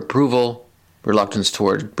need for approval, reluctance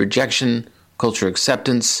toward rejection, culture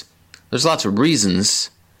acceptance. There's lots of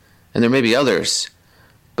reasons, and there may be others,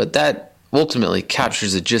 but that ultimately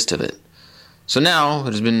captures the gist of it. So now,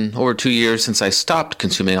 it has been over 2 years since I stopped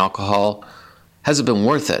consuming alcohol. Has it been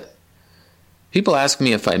worth it? People ask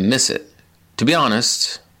me if I miss it. To be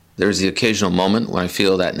honest, there's the occasional moment when I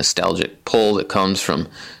feel that nostalgic pull that comes from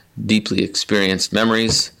deeply experienced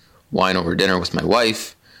memories, wine over dinner with my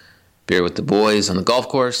wife, beer with the boys on the golf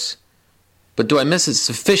course. But do I miss it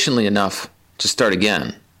sufficiently enough to start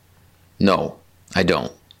again? No, I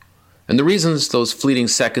don't. And the reasons those fleeting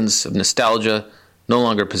seconds of nostalgia no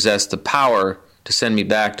longer possess the power to send me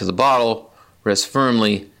back to the bottle rest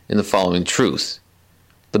firmly in the following truth.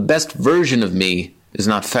 The best version of me is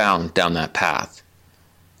not found down that path.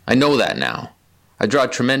 I know that now. I draw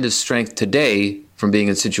tremendous strength today from being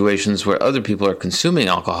in situations where other people are consuming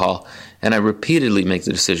alcohol, and I repeatedly make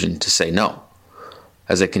the decision to say no.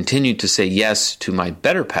 As I continue to say yes to my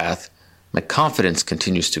better path, my confidence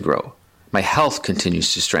continues to grow. My health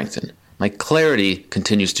continues to strengthen. My clarity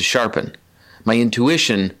continues to sharpen. My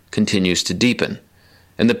intuition continues to deepen.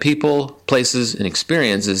 And the people, places, and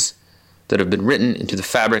experiences that have been written into the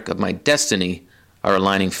fabric of my destiny are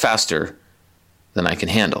aligning faster than I can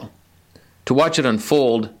handle. To watch it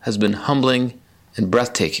unfold has been humbling and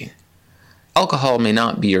breathtaking. Alcohol may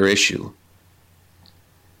not be your issue.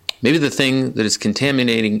 Maybe the thing that is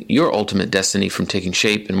contaminating your ultimate destiny from taking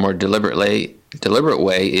shape in a more deliberate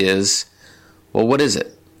way is, well, what is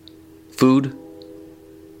it? Food?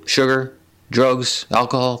 Sugar? Drugs?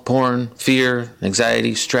 Alcohol? Porn? Fear?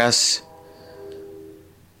 Anxiety? Stress?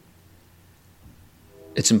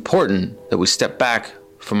 It's important that we step back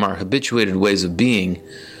from our habituated ways of being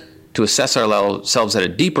to assess ourselves at a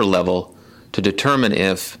deeper level to determine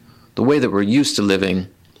if the way that we're used to living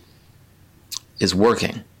is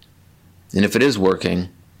working. And if it is working,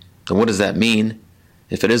 then what does that mean?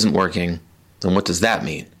 If it isn't working, then what does that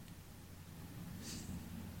mean?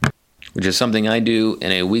 Which is something I do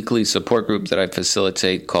in a weekly support group that I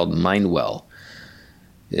facilitate called MindWell.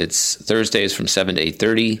 It's Thursdays from 7 to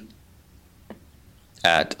 8:30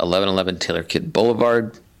 at 1111 Taylor Kidd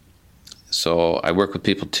Boulevard. So I work with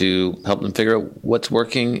people to help them figure out what's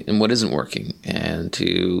working and what isn't working, and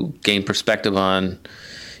to gain perspective on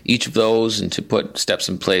each of those, and to put steps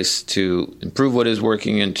in place to improve what is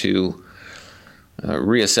working and to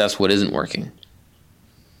reassess what isn't working.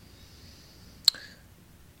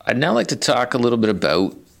 I'd now like to talk a little bit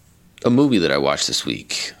about a movie that I watched this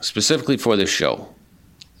week, specifically for this show.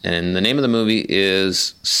 And the name of the movie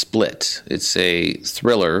is Split. It's a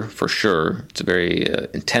thriller for sure. It's a very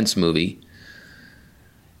intense movie.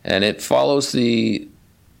 And it follows the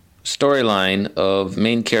storyline of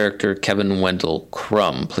main character Kevin Wendell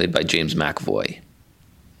Crumb, played by James McAvoy.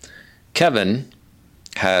 Kevin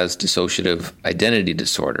has dissociative identity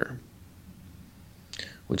disorder,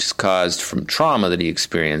 which is caused from trauma that he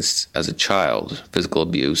experienced as a child, physical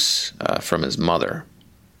abuse from his mother.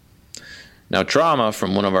 Now, trauma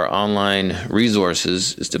from one of our online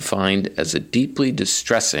resources is defined as a deeply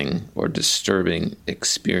distressing or disturbing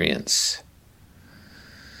experience.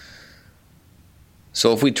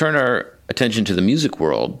 So if we turn our attention to the music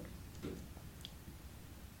world,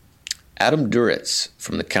 Adam Duritz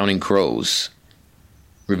from the Counting Crows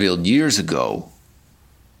revealed years ago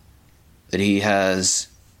that he has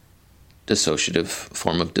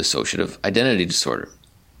form of dissociative identity disorder.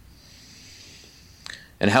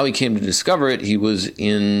 And how he came to discover it, he was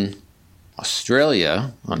in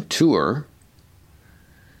Australia on tour,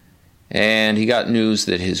 and he got news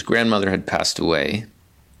that his grandmother had passed away,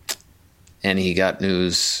 and he got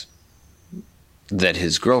news that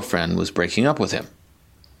his girlfriend was breaking up with him.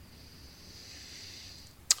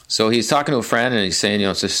 So he's talking to a friend, and he's saying,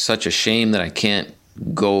 it's just such a shame that I can't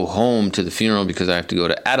go home to the funeral because I have to go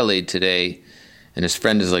to Adelaide today. And his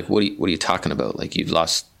friend is like, what are you talking about? Like, you've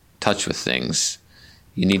lost touch with things.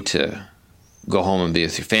 You need to go home and be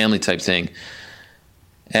with your family type thing.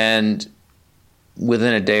 And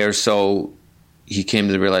within a day or so, he came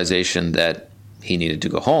to the realization that he needed to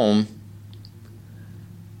go home.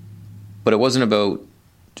 But it wasn't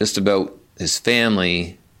just about his family.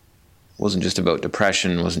 It wasn't just about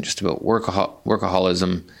depression. It wasn't just about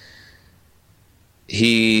workaholism.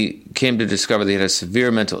 He came to discover that he had a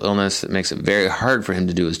severe mental illness that makes it very hard for him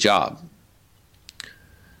to do his job.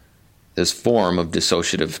 This form of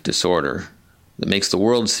dissociative disorder that makes the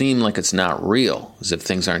world seem like it's not real, as if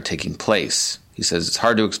things aren't taking place. He says it's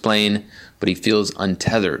hard to explain, but he feels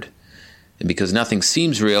untethered. And because nothing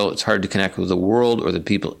seems real, it's hard to connect with the world or the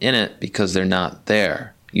people in it because they're not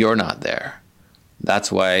there. You're not there.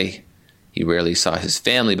 That's why he rarely saw his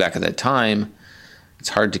family back at that time. It's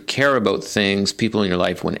hard to care about things, people in your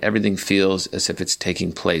life, when everything feels as if it's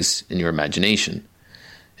taking place in your imagination.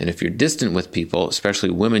 And if you're distant with people, especially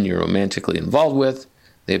women you're romantically involved with,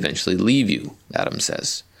 they eventually leave you, Adam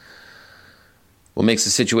says. What makes the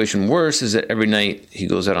situation worse is that every night he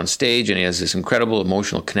goes out on stage and he has this incredible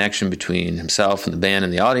emotional connection between himself and the band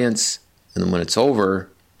and the audience. And then when it's over,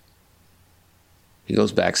 he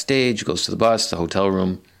goes backstage, goes to the bus, the hotel room,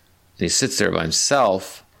 and he sits there by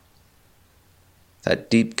himself. That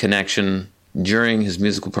deep connection during his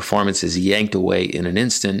musical performance is yanked away in an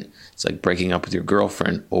instant. It's like breaking up with your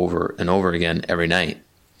girlfriend over and over again every night.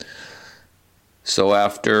 So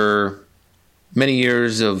after many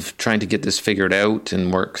years of trying to get this figured out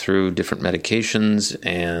and work through different medications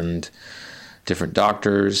and different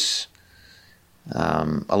doctors,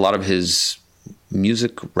 a lot of his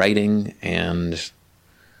music writing and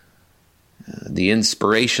the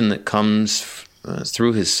inspiration that comes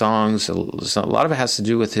through his songs, a lot of it has to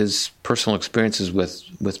do with his personal experiences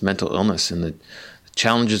with mental illness and the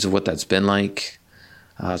challenges of what that's been like.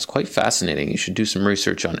 It's quite fascinating. You should do some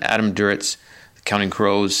research on Adam Duritz, the Counting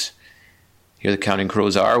Crows. Here the Counting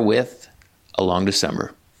Crows are with A Long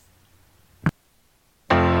December.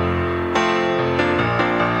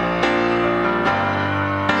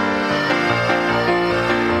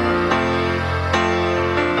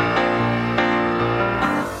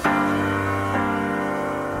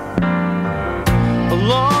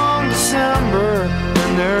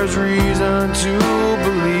 There's reason to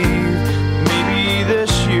believe maybe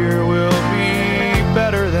this year will be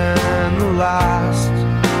better than the last.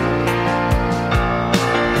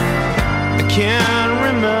 I can't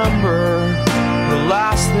remember the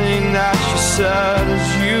last thing that you said as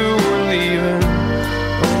you were leaving.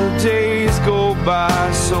 Oh, the days go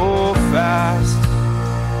by so fast,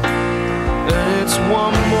 and it's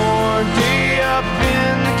one more day up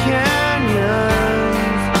in the canyon.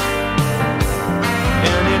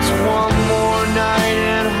 It's one more night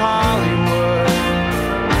in Hollywood.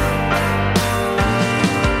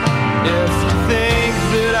 If you think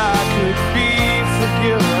that I could be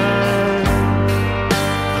forgiven,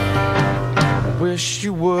 I wish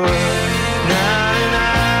you would.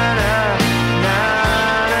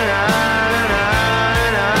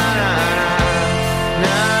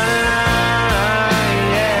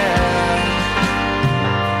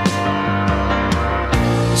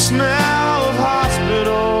 The smell of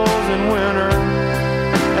hospitals in winter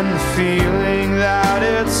and the feeling that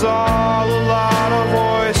it's all a lot of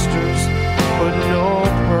oysters but no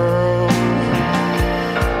pearls.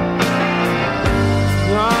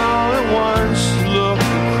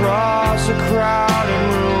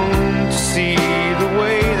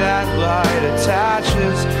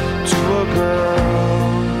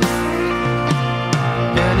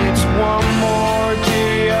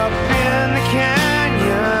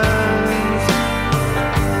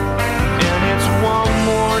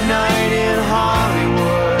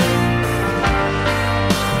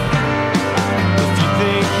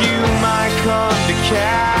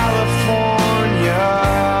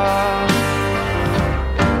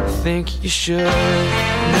 think you should.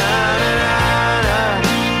 Na, na, na,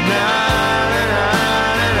 na, na.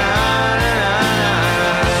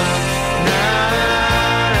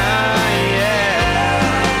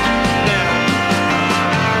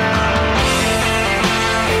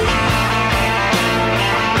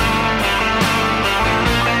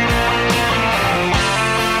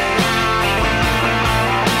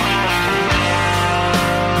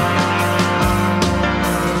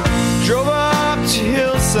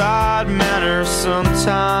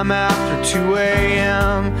 Sometime after 2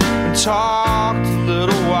 a.m. and talked a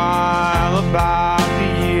little while about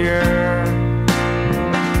the year.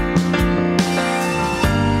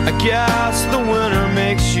 I guess the winter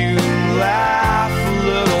makes you laugh a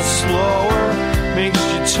little slower, makes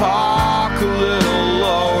you talk a little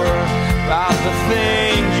lower about the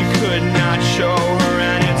things you could not show her.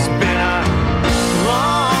 And it's been a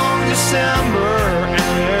long December,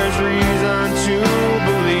 and there's reason to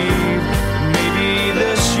believe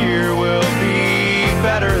this year will be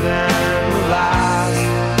better than the last.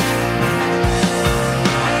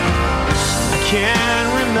 I can't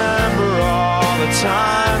remember all the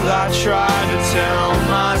times I tried to tell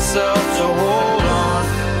myself to hold on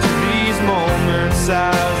to these moments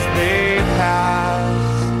as they pass.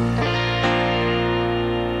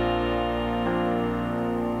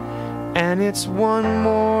 And it's one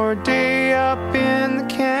more day up in the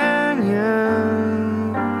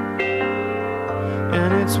canyon,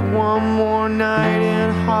 and it's one more night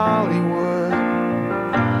in Hollywood.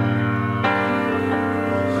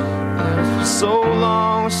 And it's been so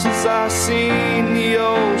long since I've seen the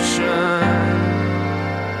ocean,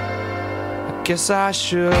 I guess I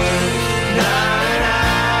should.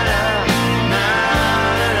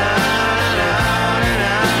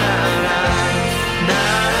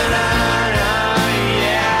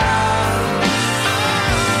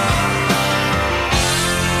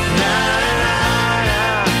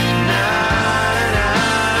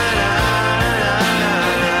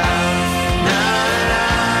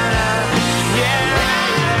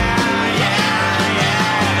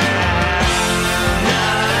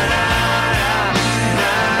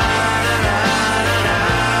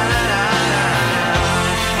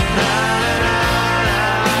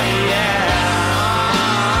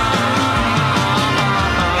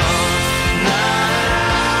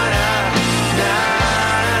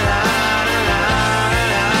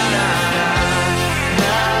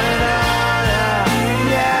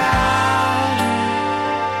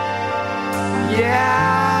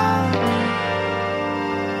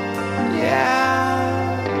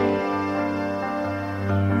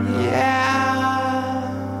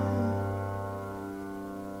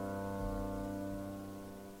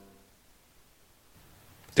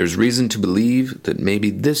 There's reason to believe that maybe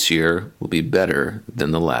this year will be better than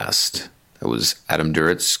the last. That was Adam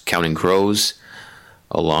Duritz, Counting Crows,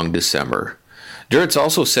 A Long December. Duritz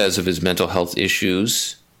also says of his mental health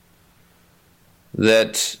issues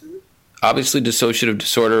that obviously dissociative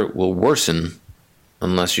disorder will worsen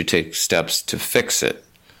unless you take steps to fix it.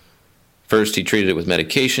 First, he treated it with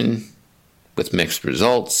medication, with mixed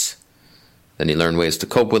results. Then he learned ways to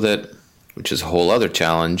cope with it, which is a whole other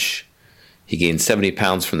challenge. He gained 70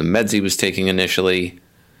 pounds from the meds he was taking initially,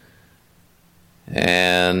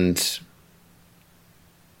 and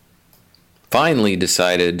finally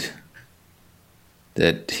decided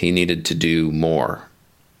that he needed to do more.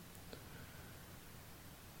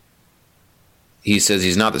 He says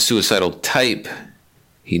he's not the suicidal type.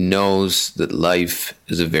 He knows that life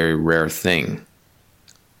is a very rare thing,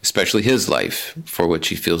 especially his life, for which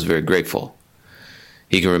he feels very grateful.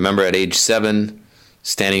 He can remember at age 7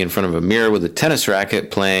 standing in front of a mirror with a tennis racket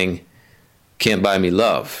playing Can't Buy Me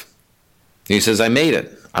Love. He says, I made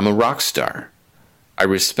it. I'm a rock star. I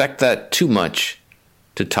respect that too much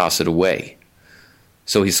to toss it away.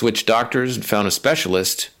 So he switched doctors and found a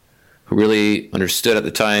specialist who really understood at the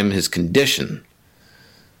time his condition.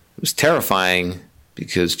 It was terrifying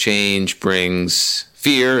because change brings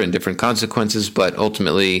fear and different consequences, but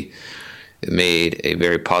ultimately it made a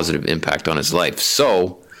very positive impact on his life.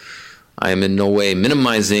 So I am in no way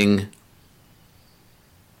minimizing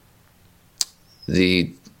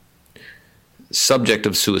the subject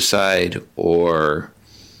of suicide or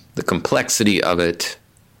the complexity of it,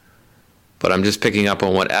 but I'm just picking up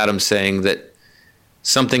on what Adam's saying, that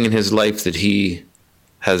something in his life that he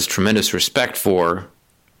has tremendous respect for,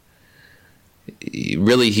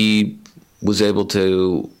 he was able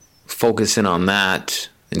to focus in on that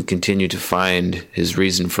and continue to find his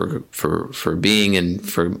reason for being and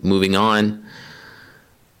for moving on,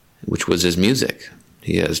 which was his music.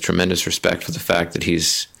 He has tremendous respect for the fact that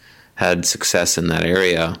he's had success in that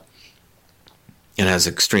area. and has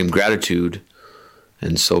extreme gratitude.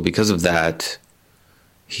 And so because of that,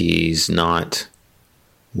 he's not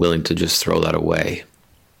willing to just throw that away.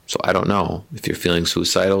 So I don't know if you're feeling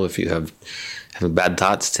suicidal, if you have having bad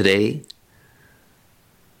thoughts today.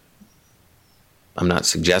 I'm not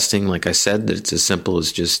suggesting, like I said, that it's as simple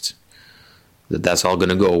as just that's all going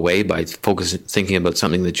to go away by thinking about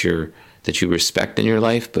something that you respect in your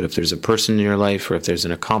life. But if there's a person in your life, or if there's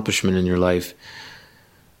an accomplishment in your life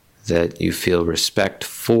that you feel respect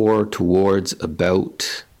for, towards,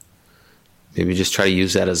 about, maybe just try to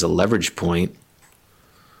use that as a leverage point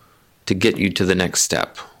to get you to the next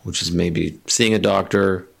step, which is maybe seeing a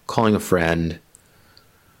doctor, calling a friend,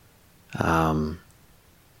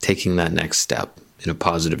 taking that next step in a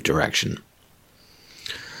positive direction.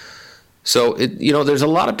 So, there's a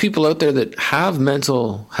lot of people out there that have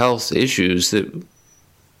mental health issues that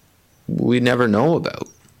we never know about.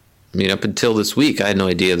 I mean, up until this week, I had no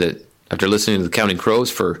idea that after listening to the Counting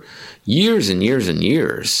Crows for years and years and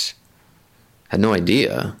years, I had no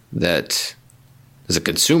idea that as a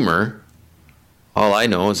consumer, all I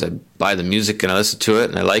know is I buy the music and I listen to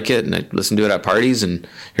it and I like it and I listen to it at parties and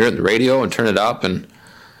hear it on the radio and turn it up, and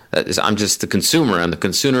I'm just the consumer. I'm the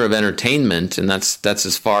consumer of entertainment, and that's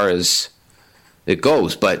as far as it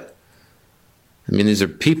goes. But I mean, these are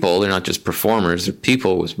people. They're not just performers. They're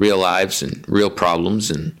people with real lives and real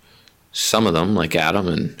problems, and some of them, like Adam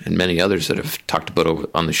and many others that have talked about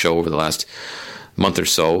on the show over the last month or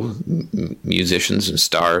so, musicians and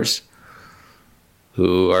stars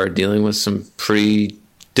who are dealing with some pretty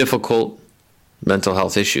difficult mental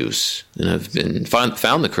health issues and have been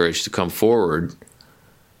found the courage to come forward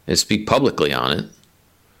and speak publicly on it,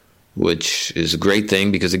 which is a great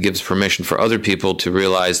thing because it gives permission for other people to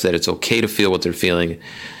realize that it's okay to feel what they're feeling.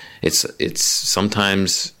 It's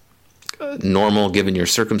sometimes normal given your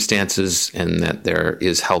circumstances, and that there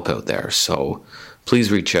is help out there. So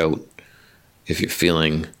please reach out if you're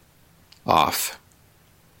feeling off.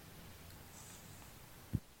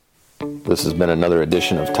 This has been another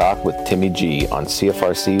edition of Talk with Timmy G on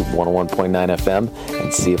CFRC 101.9 FM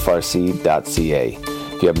and CFRC.ca.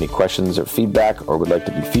 If you have any questions or feedback or would like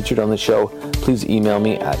to be featured on the show, please email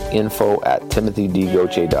me at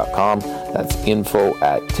info@timothydgauthier.com. That's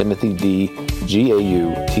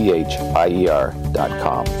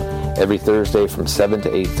info@timothydgauthier.com. Every Thursday from 7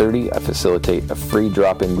 to 8:30, I facilitate a free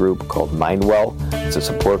drop-in group called Mindwell. It's a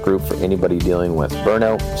support group for anybody dealing with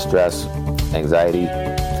burnout, stress, anxiety.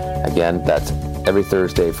 Again, that's every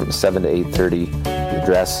Thursday from 7 to 8:30. The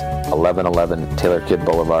address, 1111 Taylor Kidd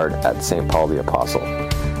Boulevard at St. Paul the Apostle.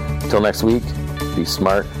 Until next week, be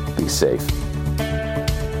smart, be safe.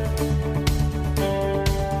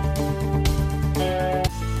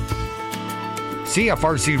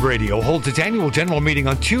 CFRC Radio holds its annual general meeting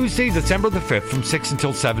on Tuesday, December the 5th from 6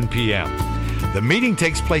 until 7 p.m. The meeting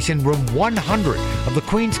takes place in room 100 of the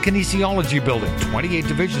Queen's Kinesiology Building, 28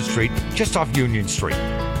 Division Street, just off Union Street.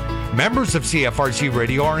 Members of CFRC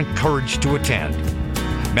Radio are encouraged to attend.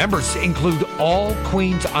 Members include all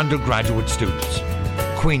Queen's undergraduate students,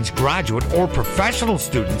 Queen's graduate or professional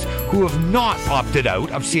students who have not opted out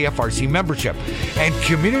of CFRC membership, and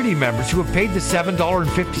community members who have paid the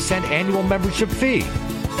 $7.50 annual membership fee.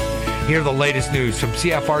 Hear the latest news from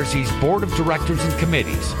CFRC's Board of Directors and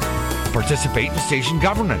Committees. Participate in station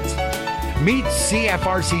governance. Meet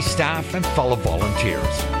CFRC staff and fellow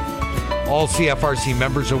volunteers. All CFRC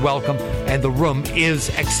members are welcome and the room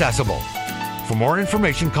is accessible. For more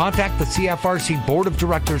information, contact the CFRC Board of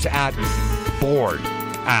Directors at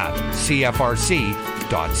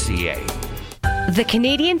board@cfrc.ca. The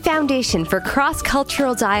Canadian Foundation for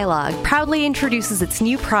Cross-Cultural Dialogue proudly introduces its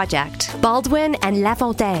new project, Baldwin and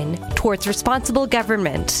LaFontaine, towards responsible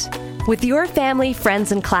government. With your family,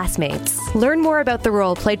 friends, and classmates, learn more about the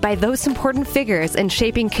role played by those important figures in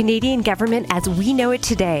shaping Canadian government as we know it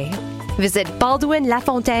today. Visit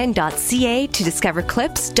baldwinlafontaine.ca to discover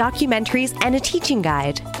clips, documentaries, and a teaching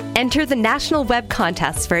guide. Enter the national web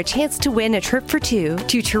contest for a chance to win a trip for two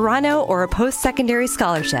to Toronto or a post-secondary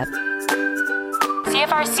scholarship.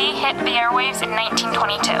 CFRC hit the airwaves in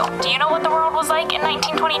 1922. Do you know what the world was like in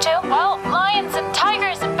 1922? Well, lions and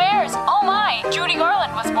tigers and bears. Oh my, Judy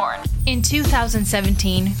Garland was born. In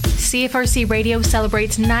 2017, CFRC Radio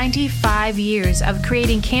celebrates 95 years of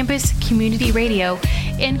creating campus community radio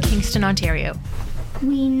in Kingston, Ontario.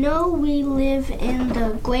 We know we live in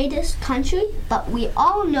the greatest country, but we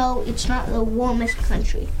all know it's not the warmest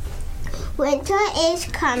country. Winter is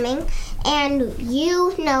coming, and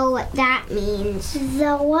you know what that means.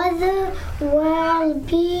 The weather will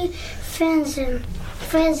be frozen.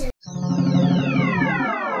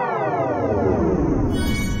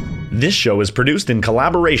 This show is produced in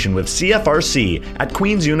collaboration with CFRC at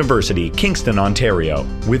Queen's University, Kingston, Ontario,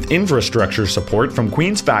 with infrastructure support from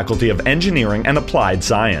Queen's Faculty of Engineering and Applied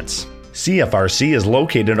Science. CFRC is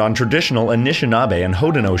located on traditional Anishinaabe and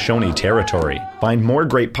Haudenosaunee territory. Find more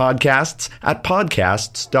great podcasts at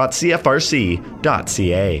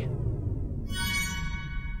podcasts.cfrc.ca.